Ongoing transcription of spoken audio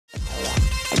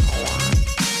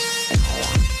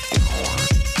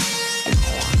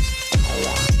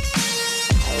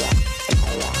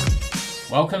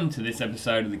Welcome to this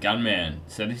episode of the Gunman.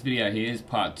 So this video here is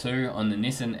part 2 on the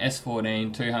Nissan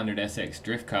S14 200SX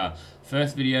Drift Car.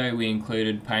 First video we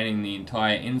included painting the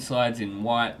entire insides in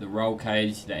white, the roll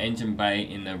cage, the engine bay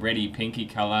in the reddy pinky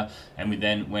colour, and we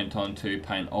then went on to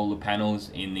paint all the panels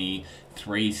in the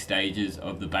 3 stages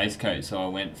of the base coat. So I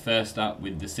went first up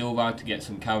with the silver to get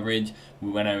some coverage,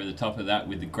 we went over the top of that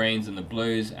with the greens and the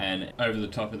blues, and over the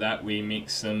top of that we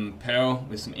mixed some pearl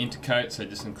with some intercoat, so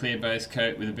just some clear base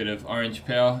coat with a bit of orange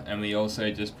pearl, and we also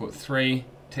just put 3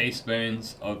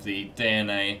 teaspoons of the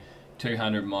DNA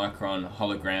 200 micron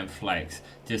hologram flakes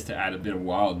just to add a bit of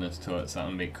wildness to it,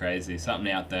 something a bit crazy,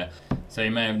 something out there. So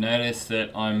you may have noticed that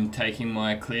I'm taking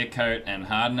my clear coat and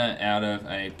hardener out of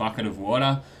a bucket of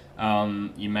water.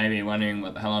 You may be wondering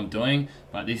what the hell I'm doing,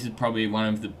 but this is probably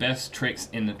one of the best tricks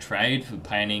in the trade for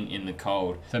painting in the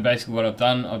cold. So basically what I've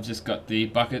done, I've just got the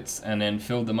buckets and then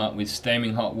filled them up with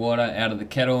steaming hot water out of the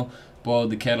kettle,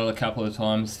 boiled the kettle a couple of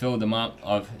times, filled them up.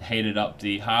 I've heated up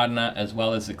the hardener as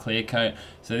well as the clear coat.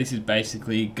 So this is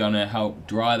basically gonna help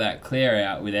dry that clear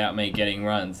out without me getting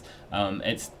runs.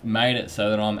 It's made it so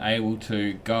that I'm able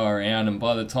to go around, and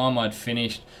by the time I'd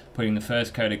finished putting the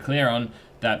first coat of clear on,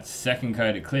 that second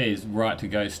coat of clear is right to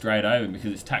go straight over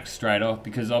because it's tacked straight off,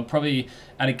 because I'll probably,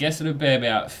 at a guess, it'll be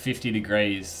about 50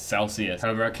 degrees Celsius.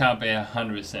 However, I can't be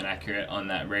 100% accurate on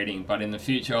that reading, but in the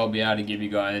future I'll be able to give you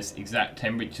guys exact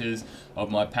temperatures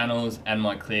of my panels and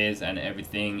my clears and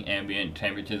everything, ambient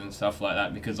temperatures and stuff like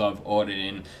that, because I've ordered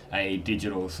in a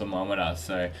digital thermometer,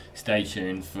 so stay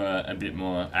tuned for a bit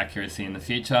more accuracy in the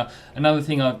future. Another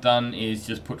thing I've done is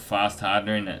just put fast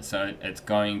hardener in it, so it's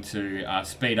going to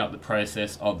speed up the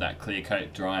process of that clear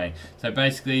coat drying. So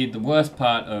basically the worst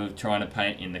part of trying to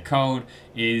paint in the cold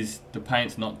is the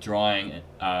paint's not drying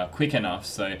quick enough,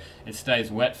 so it stays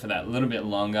wet for that little bit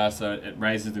longer, so it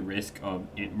raises the risk of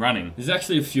it running. There's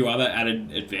actually a few other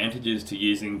added advantages to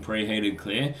using preheated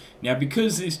clear. Now,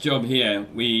 because this job here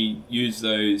we use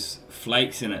those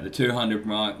flakes in it, the 200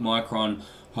 micron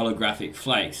holographic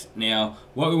flakes. Now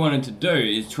what we wanted to do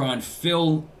is try and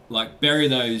bury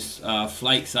those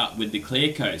flakes up with the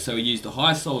clear coat. So we used a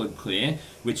high solid clear,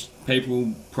 which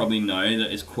people probably know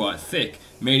that is quite thick.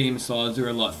 Medium size are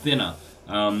a lot thinner.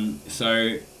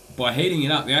 So by heating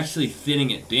it up, we're actually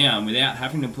thinning it down without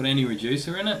having to put any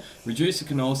reducer in it. Reducer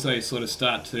can also sort of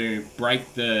start to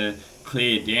break the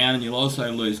clear down, and you'll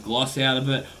also lose gloss out of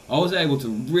it. I was able to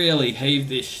really heave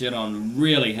this shit on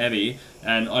really heavy,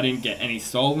 and I didn't get any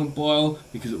solvent boil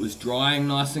because it was drying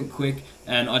nice and quick,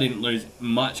 and I didn't lose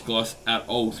much gloss at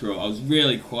all through it. I was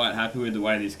really quite happy with the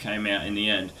way this came out in the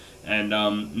end, and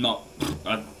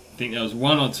I think there was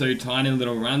 1 or 2 tiny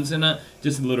little runs in it,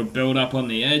 just a little build up on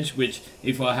the edge, which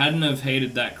if I hadn't have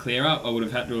heated that clear up, I would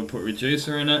have had to have put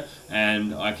reducer in it,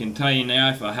 and I can tell you now,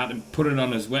 if I had to put it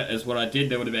on as wet as what I did,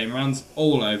 there would have been runs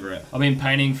all over it. I've been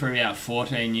painting for about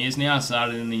 14 years now. I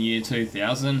started in the year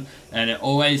 2000, and it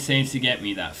always seems to get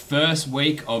me that first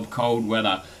week of cold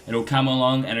weather. It'll come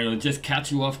along and it'll just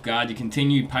catch you off guard. You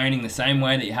continue painting the same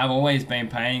way that you have always been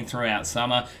painting throughout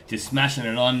summer, just smashing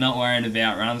it on, not worrying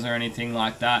about runs or anything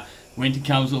like that. Winter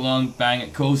comes along, bang,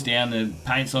 it cools down, the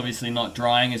paint's obviously not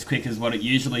drying as quick as what it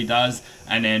usually does,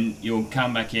 and then you'll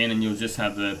come back in and you'll just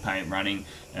have the paint running,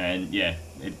 and yeah,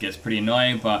 it gets pretty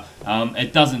annoying, but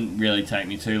it doesn't really take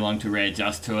me too long to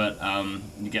readjust to it.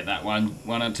 You get that one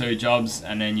or two jobs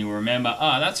and then you'll remember,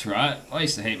 oh, that's right, I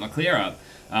used to heat my clear up.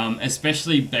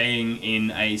 Especially being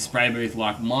in a spray booth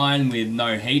like mine with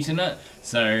no heat in it,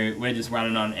 so we're just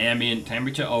running on ambient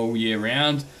temperature all year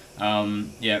round.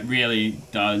 Yeah, it really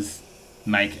does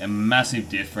make a massive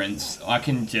difference. I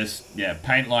can just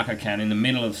paint like I can in the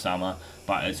middle of summer,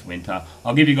 but it's winter.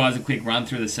 I'll give you guys a quick run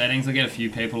through the settings. I get a few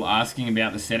people asking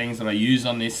about the settings that I use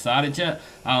on this SATAjet.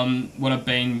 What I've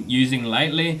been using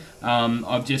lately,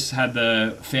 I've just had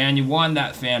the fan, you wind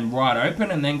that fan right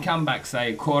open and then come back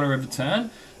say a quarter of a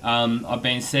turn. I've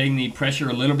been setting the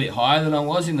pressure a little bit higher than I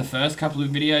was in the first couple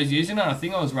of videos using it. I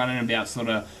think I was running about sort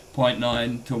of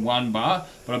 0.9 to 1 bar,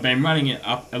 but I've been running it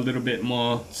up a little bit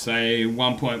more, say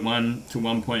 1.1 to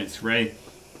 1.3.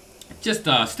 Just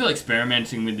still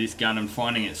experimenting with this gun and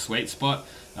finding its sweet spot.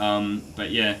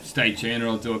 But yeah, stay tuned,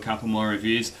 I'll do a couple more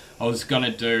reviews. I was going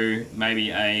to do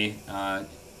maybe a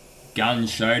gun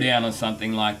showdown or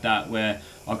something like that, where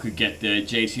I could get the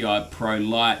GTI Pro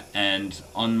Lite, and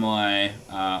on my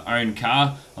own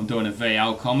car, I'm doing a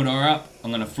VL Commodore up.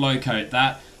 I'm going to flow coat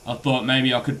that. I thought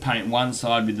maybe I could paint one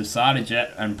side with the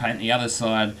SATAjet and paint the other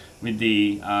side with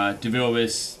the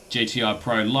DeVilbiss GTI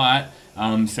Pro Lite,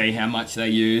 see how much they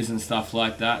use and stuff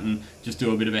like that, and just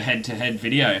do a bit of a head-to-head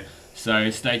video. So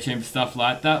stay tuned for stuff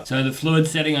like that. So the fluid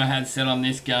setting I had set on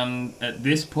this gun at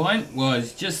this point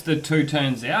was just the 2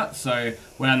 turns out. So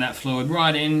wound that fluid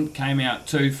right in, came out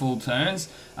 2 full turns.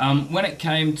 When it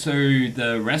came to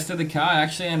the rest of the car, I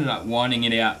actually ended up winding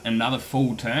it out another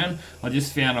full turn. I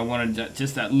just found I wanted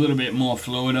just that little bit more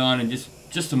fluid on, and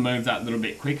just to move that little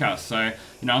bit quicker. So,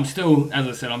 you know, I'm still, as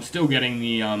I said, I'm still getting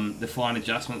the fine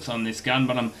adjustments on this gun,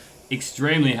 but I'm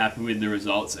extremely happy with the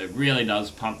results. It really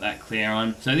does pump that clear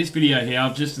on. So this video here,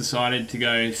 I've just decided to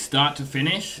go start to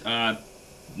finish.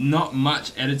 Not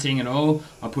much editing at all.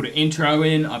 I put an intro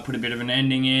in, I put a bit of an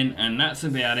ending in, and that's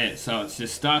about it. So it's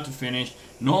just start to finish,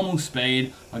 normal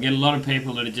speed. I get a lot of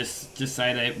people that are just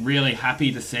say they're really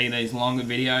happy to see these longer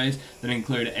videos that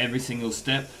include every single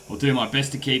step. I'll do my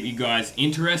best to keep you guys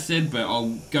interested, but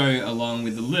I'll go along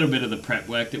with a little bit of the prep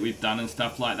work that we've done and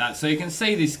stuff like that. So you can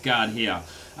see this guard here.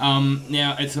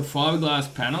 Now it's a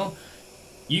fiberglass panel.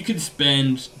 You could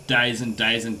spend days and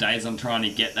days and days on trying to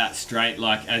get that straight,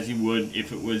 like as you would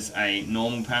if it was a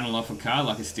normal panel off a car,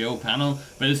 like a steel panel,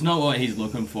 but it's not what he's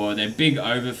looking for. They're big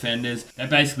over fenders. They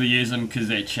basically use them because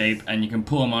they're cheap and you can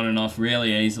pull them on and off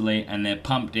really easily, and they're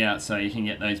pumped out so you can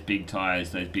get those big tires,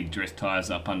 those big drift tires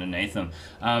up underneath them.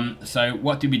 So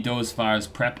what did we do as far as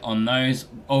prep on those?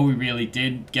 All we really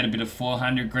did, get a bit of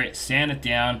 400 grit, sand it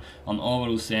down on the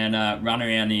orbital sander, run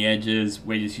around the edges.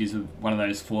 We just use one of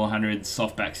those 400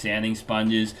 softback sanding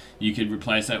sponges. You could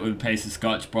replace that with a piece of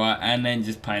Scotch-Brite and then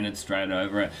just paint it straight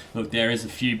over it. Look, there is a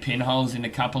few pinholes in a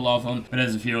couple of them, but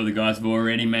as a few of the guys have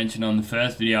already mentioned on the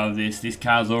first video of this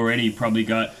car's already probably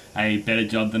got a better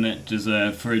job than it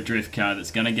deserved for a drift car that's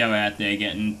going to go out there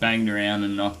getting banged around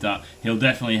and knocked up. He'll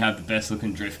definitely have the best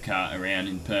looking drift car around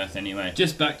in Perth anyway.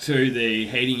 Just back to the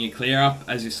heating your clear up.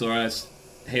 As you saw, us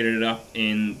heated it up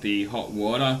in the hot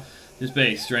water. Just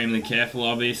be extremely careful.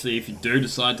 Obviously, if you do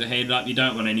decide to heat it up, you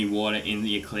don't want any water in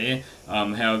your clear.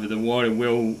 However, the water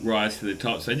will rise to the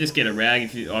top, so just get a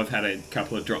rag. I've had a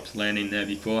couple of drops land in there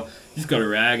before. Just got a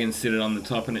rag and sit it on the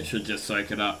top and it should just soak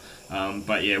it up.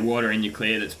 But yeah, water in your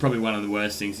clear, that's probably one of the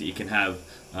worst things that you can have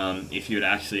if you would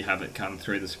actually have it come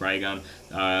through the spray gun.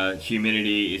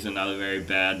 Humidity is another very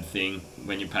bad thing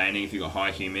when you're painting. If you've got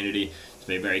high humidity, just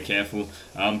be very careful.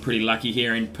 I'm pretty lucky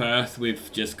here in Perth.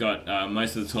 We've just got,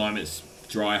 most of the time it's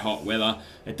dry, hot weather.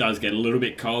 It does get a little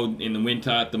bit cold in the winter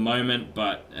at the moment,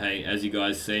 but hey, as you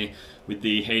guys see, with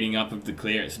the heating up of the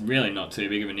clear, it's really not too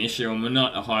big of an issue. And we're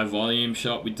not a high volume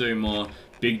shop. We do more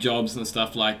big jobs and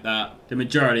stuff like that. The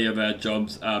majority of our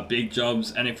jobs are big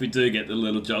jobs, and if we do get the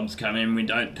little jobs come in, we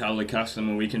don't tell the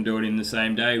customer we can do it in the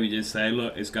same day. We just say,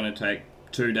 look, it's going to take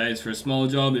 2 days for a small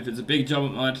job. If it's a big job,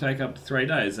 it might take up to 3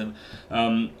 days. And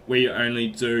we only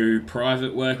do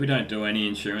private work. We don't do any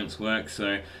insurance work,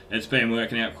 so it's been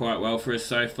working out quite well for us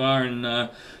so far. And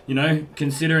you know,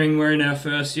 considering we're in our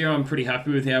first year, I'm pretty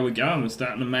happy with how we're going. We're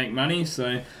starting to make money,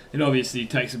 so it obviously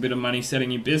takes a bit of money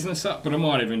setting your business up, but I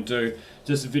might even do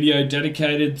just a video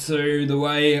dedicated to the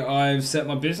way I've set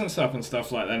my business up and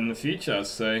stuff like that in the future.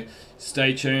 So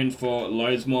stay tuned for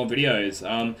loads more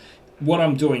videos. What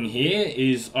I'm doing here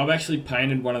is I've actually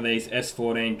painted one of these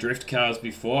S14 Drift cars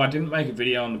before. I didn't make a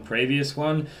video on the previous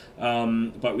one,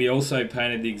 but we also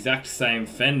painted the exact same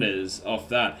fenders off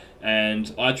that.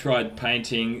 And I tried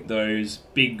painting those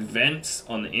big vents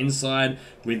on the inside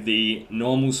with the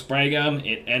normal spray gun.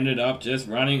 It ended up just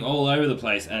running all over the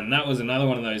place. And that was another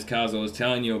one of those cars I was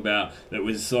telling you about that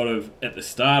was sort of at the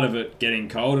start of it getting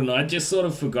cold, and I just sort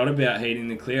of forgot about heating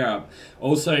the clear up.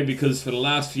 Also because for the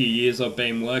last few years I've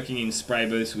been working in spray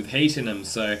booths with heat in them,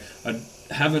 so I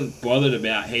haven't bothered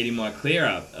about heating my clear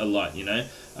up a lot, you know.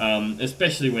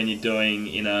 Especially when you're doing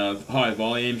in a high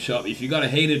volume shop. If you've got a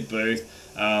heated booth,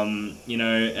 you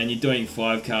know, and you're doing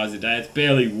 5 cars a day, it's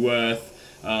barely worth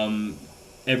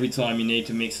every time you need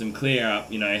to mix some clear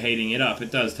up, you know, heating it up.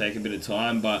 It does take a bit of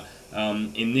time, but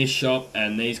in this shop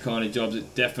and these kind of jobs, it's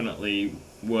definitely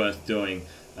worth doing.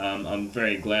 I'm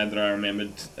very glad that I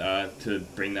remembered to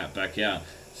bring that back out.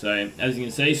 So as you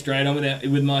can see, straight on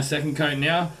with my second coat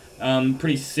now.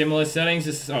 Pretty similar settings,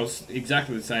 just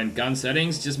exactly the same gun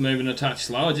settings, just moving a touch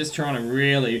slower, just trying to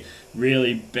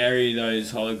really bury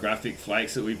those holographic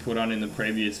flakes that we put on in the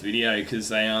previous video, because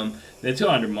they're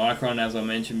 200 micron, as I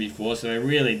mentioned before, so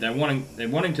they're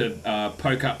wanting to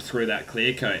poke up through that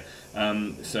clear coat.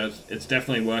 So it's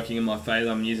definitely working in my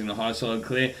favour. I'm using the high solid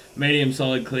clear. Medium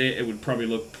solid clear, it would probably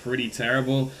look pretty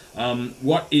terrible.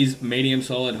 What is medium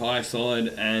solid, high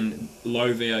solid and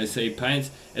low VOC paints?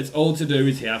 It's all to do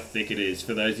with how thick it is,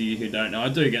 for those of you who don't know. I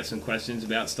do get some questions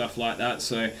about stuff like that,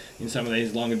 so in some of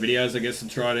these longer videos I guess I'll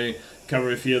try to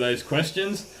cover a few of those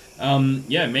questions.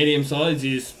 Yeah, medium solids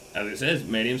is as it says,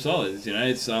 medium solids. You know,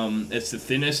 it's the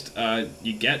thinnest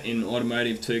you get in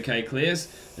automotive 2K clears.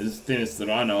 It's the thinnest that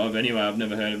I know of anyway. I've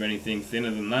never heard of anything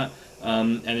thinner than that.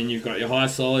 And then you've got your high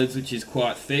solids, which is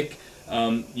quite thick.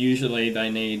 Usually they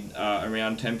need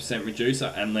around 10%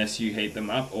 reducer unless you heat them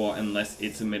up or unless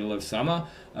it's the middle of summer.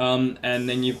 And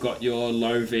then you've got your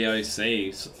low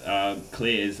VOC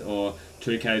clears or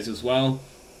 2Ks as well.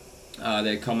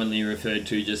 They're commonly referred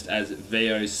to just as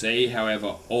VOC.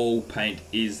 However, all paint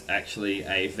is actually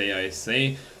a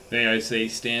VOC. VOC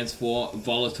stands for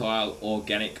volatile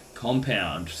organic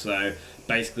compound. So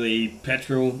basically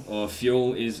petrol or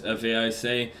fuel is a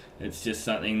VOC. It's just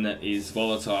something that is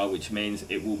volatile, which means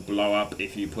it will blow up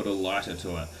if you put a lighter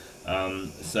to it.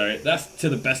 So that's to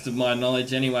the best of my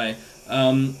knowledge anyway.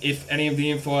 If any of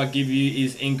the info I give you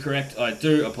is incorrect, I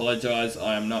do apologise.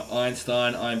 I am not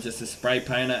Einstein. I am just a spray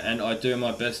painter, and I do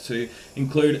my best to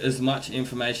include as much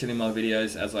information in my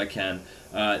videos as I can.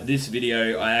 This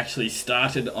video I actually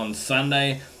started on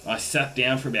Sunday. I sat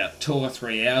down for about 2 or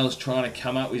 3 hours trying to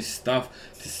come up with stuff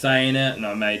to say in it, and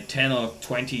I made 10 or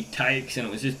 20 takes, and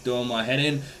it was just doing my head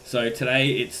in. So today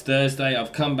it's Thursday.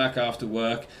 I've come back after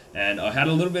work, and I had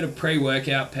a little bit of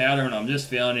pre-workout powder, and I'm just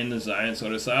feeling in the zone, so I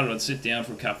decided I'd sit down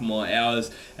for a couple more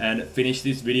hours and finish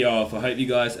this video off. I hope you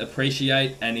guys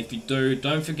appreciate, and if you do,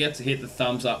 don't forget to hit the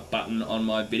thumbs up button on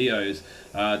my videos.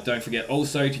 Don't forget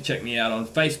also to check me out on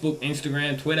Facebook,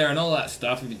 Instagram, Twitter, and all that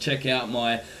stuff. If you check out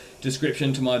my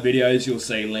description to my videos, you'll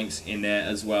see links in there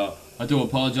as well. I do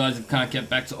apologise if I can't get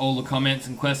back to all the comments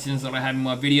and questions that I had in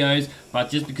my videos,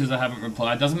 but just because I haven't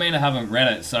replied doesn't mean I haven't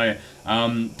read it. So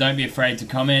don't be afraid to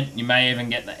comment. You may even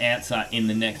get the answer in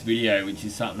the next video, which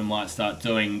is something I might start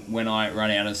doing when I run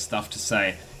out of stuff to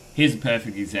say. Here's a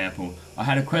perfect example. I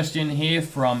had a question here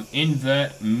from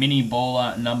Invert Mini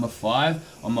Baller number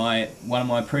 5 on one of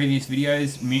my previous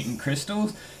videos, Mutant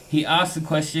Crystals. He asked the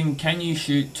question, can you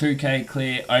shoot 2K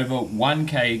clear over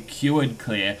 1K cured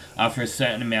clear after a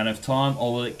certain amount of time,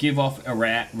 or will it give off a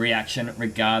reaction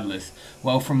regardless?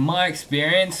 Well, from my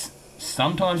experience,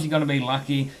 sometimes you're going to be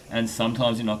lucky and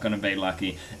sometimes you're not going to be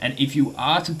lucky. And if you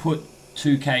are to put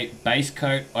 2K base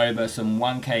coat over some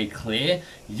 1K clear,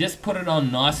 you just put it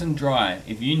on nice and dry.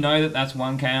 If you know that that's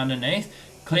 1K underneath,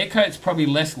 clear coat's probably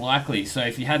less likely. So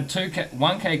if you had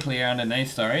 1K clear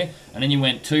underneath, and then you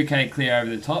went 2K clear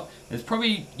over the top,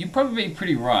 you'd probably be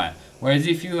pretty right. Whereas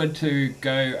if you were to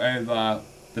go over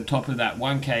the top of that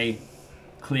 1K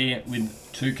clear with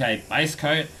 2K base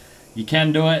coat, you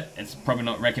can do it. It's probably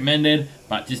not recommended,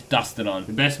 but just dust it on.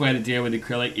 The best way to deal with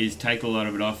acrylic is take a lot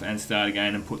of it off and start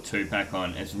again and put 2-pack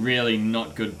on. It's really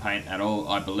not good paint at all,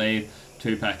 I believe.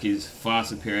 2-pack is far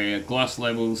superior. Gloss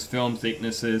levels, film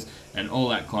thicknesses, and all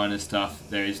that kind of stuff.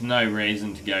 There is no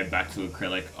reason to go back to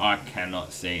acrylic. I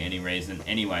cannot see any reason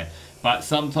anyway. But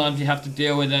sometimes you have to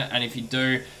deal with it, and if you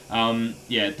do,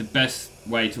 yeah, the best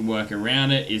way to work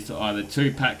around it is to either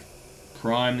 2-pack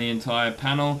prime the entire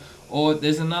panel, or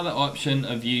there's another option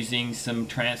of using some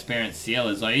transparent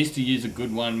sealers. I used to use a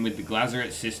good one with the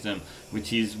Glazeret system,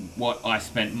 which is what I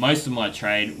spent most of my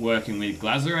trade working with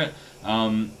Glazeret.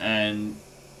 And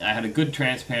I had a good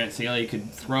transparent sealer you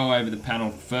could throw over the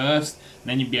panel first, and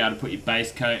then you'd be able to put your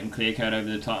base coat and clear coat over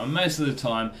the top. And most of the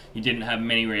time, you didn't have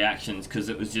many reactions because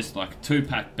it was just like a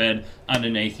 2-pack bed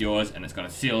underneath yours, and it's going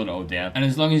to seal it all down. And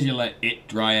as long as you let it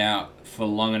dry out for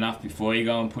long enough before you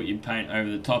go and put your paint over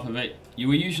the top of it, you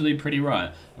were usually pretty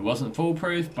right. It wasn't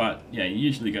foolproof, but yeah, you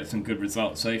usually get some good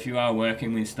results. So if you are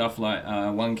working with stuff like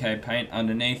 1K paint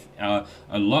underneath a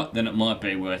lot, then it might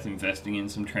be worth investing in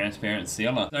some transparent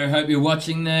sealer. So I hope you're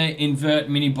watching there, Invert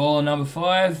Mini Baller number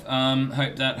 5.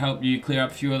 Hope that helped you clear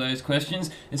up a few of those questions.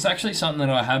 It's actually something that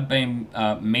I have been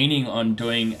meaning on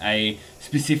doing a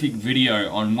specific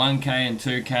video on 1K and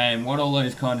 2K and what all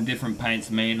those kind of different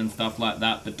paints mean and stuff like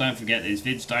that. But don't forget, these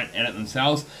vids don't edit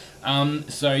themselves.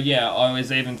 So yeah, I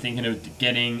was even thinking of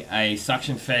getting a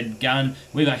suction fed gun.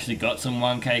 We've actually got some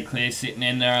 1K clear sitting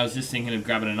in there. I was just thinking of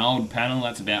grabbing an old panel.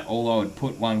 That's about all I would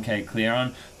put 1K clear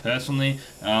on personally.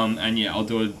 And yeah, I'll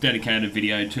do a dedicated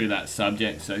video to that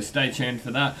subject, so stay tuned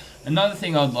for that. Another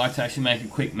thing I'd like to actually make a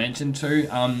quick mention to,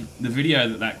 the video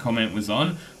that comment was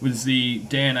on was the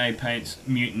DNA Paints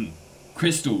Mutant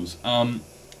Crystals.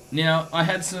 Now, I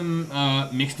had some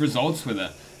mixed results with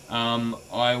it.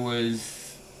 I was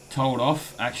told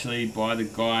off actually by the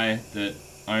guy that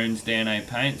owns DNA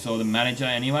Paints, or the manager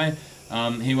anyway.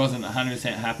 He wasn't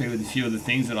 100% happy with a few of the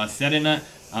things that I said in it.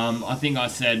 I think I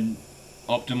said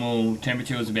optimal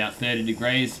temperature was about 30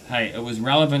 degrees. Hey, it was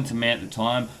relevant to me at the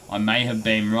time. I may have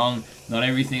been wrong. Not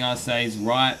everything I say is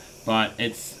right, but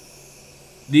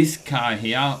it's this car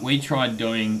here. We tried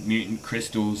doing mutant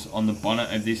crystals on the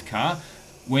bonnet of this car.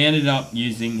 we ended up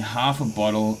using half a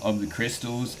bottle of the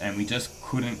crystals and we just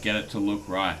couldn't get it to look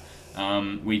right.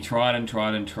 We tried and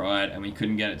tried and tried and we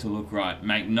couldn't get it to look right.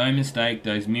 Make no mistake,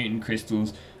 those mutant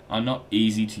crystals are not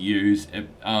easy to use.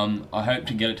 I hope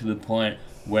to get it to the point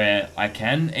where I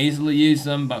can easily use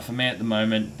them, but for me at the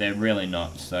moment they're really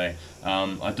not. So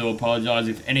I do apologise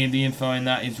if any of the info in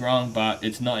that is wrong, but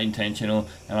it's not intentional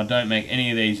and I don't make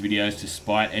any of these videos to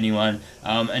spite anyone.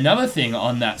 Another thing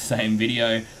on that same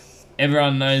video,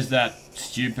 everyone knows that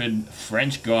stupid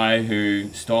French guy who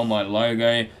stole my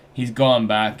logo. He's gone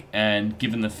back and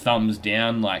given the thumbs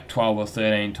down like 12 or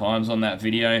 13 times on that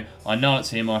video. I know it's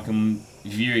him, I can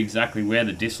view exactly where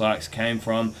the dislikes came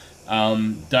from.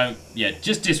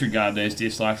 Just disregard those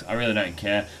dislikes. I really don't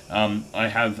care. I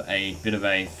have a bit of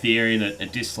a theory that a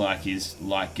dislike is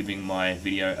like giving my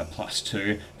video a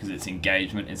 +2 because it's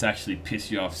engagement. It's actually pissed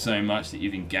you off so much that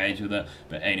you've engaged with it.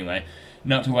 But anyway,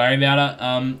 not to worry about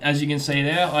it. As you can see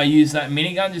there, I use that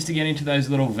minigun just to get into those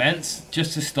little vents,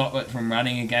 just to stop it from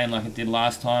running again like it did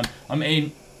last time. I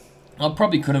mean, I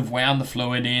probably could have wound the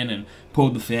fluid in and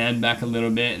pulled the fan back a little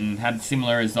bit and had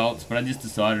similar results, but I just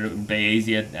decided it would be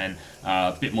easier and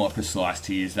a bit more precise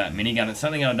to use that minigun. It's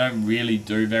something I don't really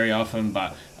do very often,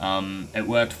 but it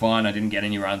worked fine. I didn't get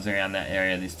any runs around that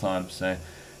area this time, so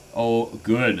all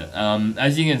good.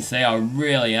 As you can see, I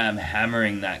really am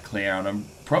hammering that clear, and I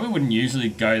probably wouldn't usually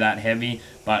go that heavy,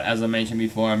 but as I mentioned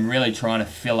before, I'm really trying to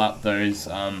fill up those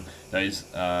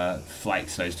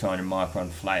flakes, those 200 micron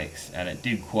flakes, and it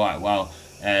did quite well.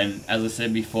 And as I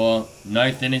said before,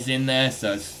 no thinners in there,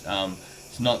 so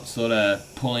it's not sort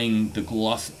of pulling the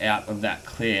gloss out of that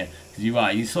clear, because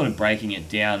you're sort of breaking it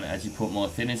down as you put more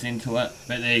thinners into it.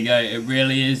 But there you go, it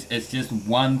really is, it's just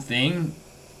one thing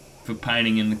for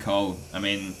painting in the cold. I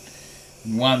mean,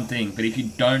 one thing, but if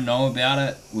you don't know about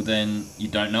it, well then you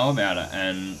don't know about it,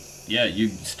 and yeah, you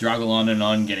struggle on and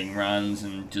on getting runs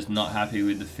and just not happy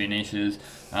with the finishes.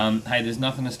 Hey, there's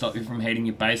nothing to stop you from heating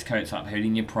your base coats up,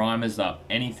 heating your primers up,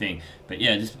 anything. But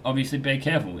yeah, just obviously be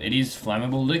careful. It is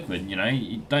flammable liquid, you know.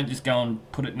 You don't just go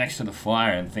and put it next to the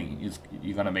fire and think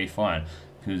you're going to be fine.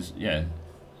 Because, yeah,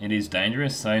 it is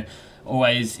dangerous. So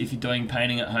always, if you're doing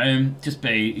painting at home, just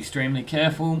be extremely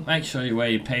careful. Make sure you wear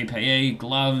your PPE,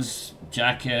 gloves,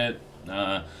 jacket,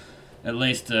 at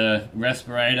least a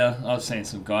respirator. I've seen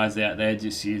some guys out there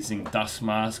just using dust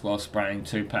mask while spraying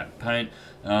 2-pack paint.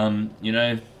 You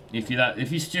know,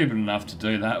 if you're stupid enough to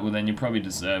do that, well then you probably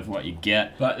deserve what you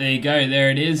get. But there you go,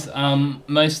 there it is.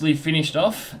 Mostly finished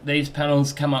off. These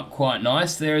panels come up quite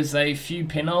nice. There is a few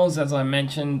pinholes, as I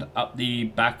mentioned, up the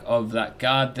back of that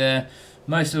guard there.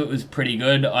 Most of it was pretty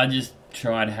good. I just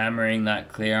tried hammering that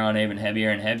clear on even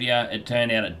heavier and heavier. It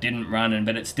turned out it didn't run,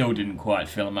 but it still didn't quite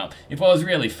fill them up. If I was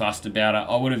really fussed about it,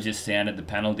 I would have just sanded the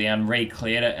panel down,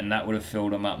 re-cleared it, and that would have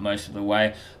filled them up most of the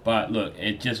way. But look,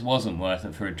 it just wasn't worth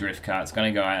it for a drift car. It's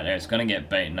going to go out there, it's going to get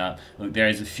beaten up. Look, there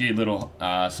is a few little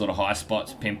sort of high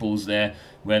spots, pimples there,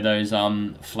 where those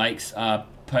flakes are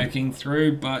poking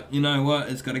through, but you know what,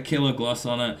 it's got a killer gloss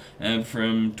on it, and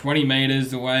from 20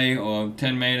 meters away or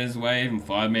 10 meters away, even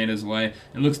 5 meters away,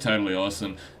 it looks totally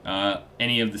awesome.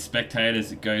 Any of the spectators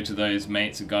that go to those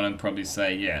meets are gonna probably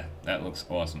say, yeah, that looks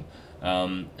awesome.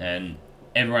 And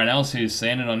everyone else who's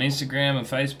seen it on Instagram and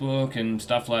Facebook and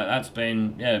stuff like that's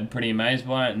been, yeah, pretty amazed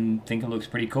by it and think it looks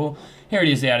pretty cool. Here it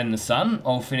is out in the sun,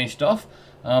 all finished off.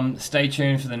 Stay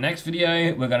tuned for the next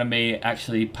video. We're going to be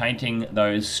actually painting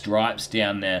those stripes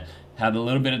down there. Had a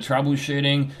little bit of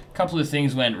troubleshooting. A couple of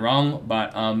things went wrong,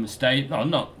 but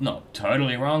not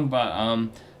totally wrong,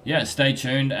 but yeah, stay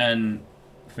tuned, and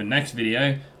for next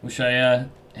video we'll show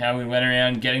you how we went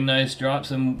around getting those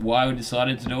stripes and why we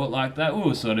decided to do it like that. We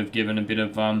were sort of given a bit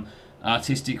of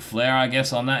artistic flair, I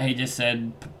guess, on that. He just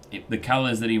said the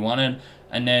colours that he wanted,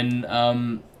 and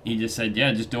then he just said,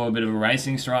 yeah, just do a bit of a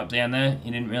racing stripe down there.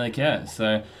 He didn't really care.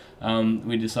 So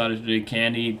we decided to do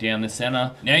candy down the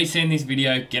center. Now you've seen this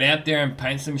video, get out there and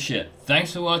paint some shit.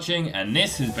 Thanks for watching, and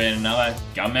this has been another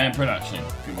Gunman production.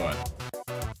 Goodbye.